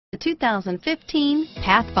The 2015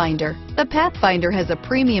 Pathfinder. The Pathfinder has a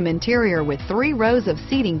premium interior with 3 rows of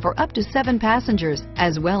seating for up to 7 passengers,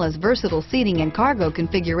 as well as versatile seating and cargo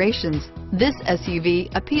configurations. This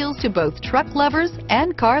SUV appeals to both truck lovers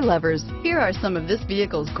and car lovers. Here are some of this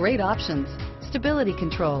vehicle's great options: stability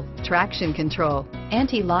control, traction control,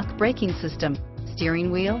 anti-lock braking system,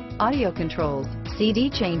 steering wheel audio controls, CD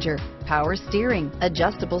changer, power steering,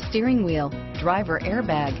 adjustable steering wheel, driver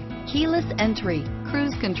airbag, keyless entry,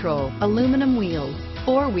 cruise control, aluminum wheels,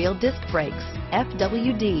 4-wheel disc brakes,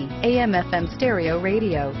 FWD, AM/FM stereo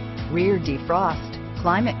radio, rear defrost,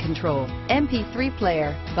 climate control, MP3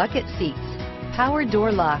 player, bucket seats, power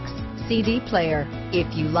door locks, CD player.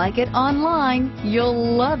 If you like it online,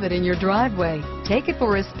 you'll love it in your driveway. Take it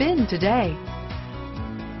for a spin today.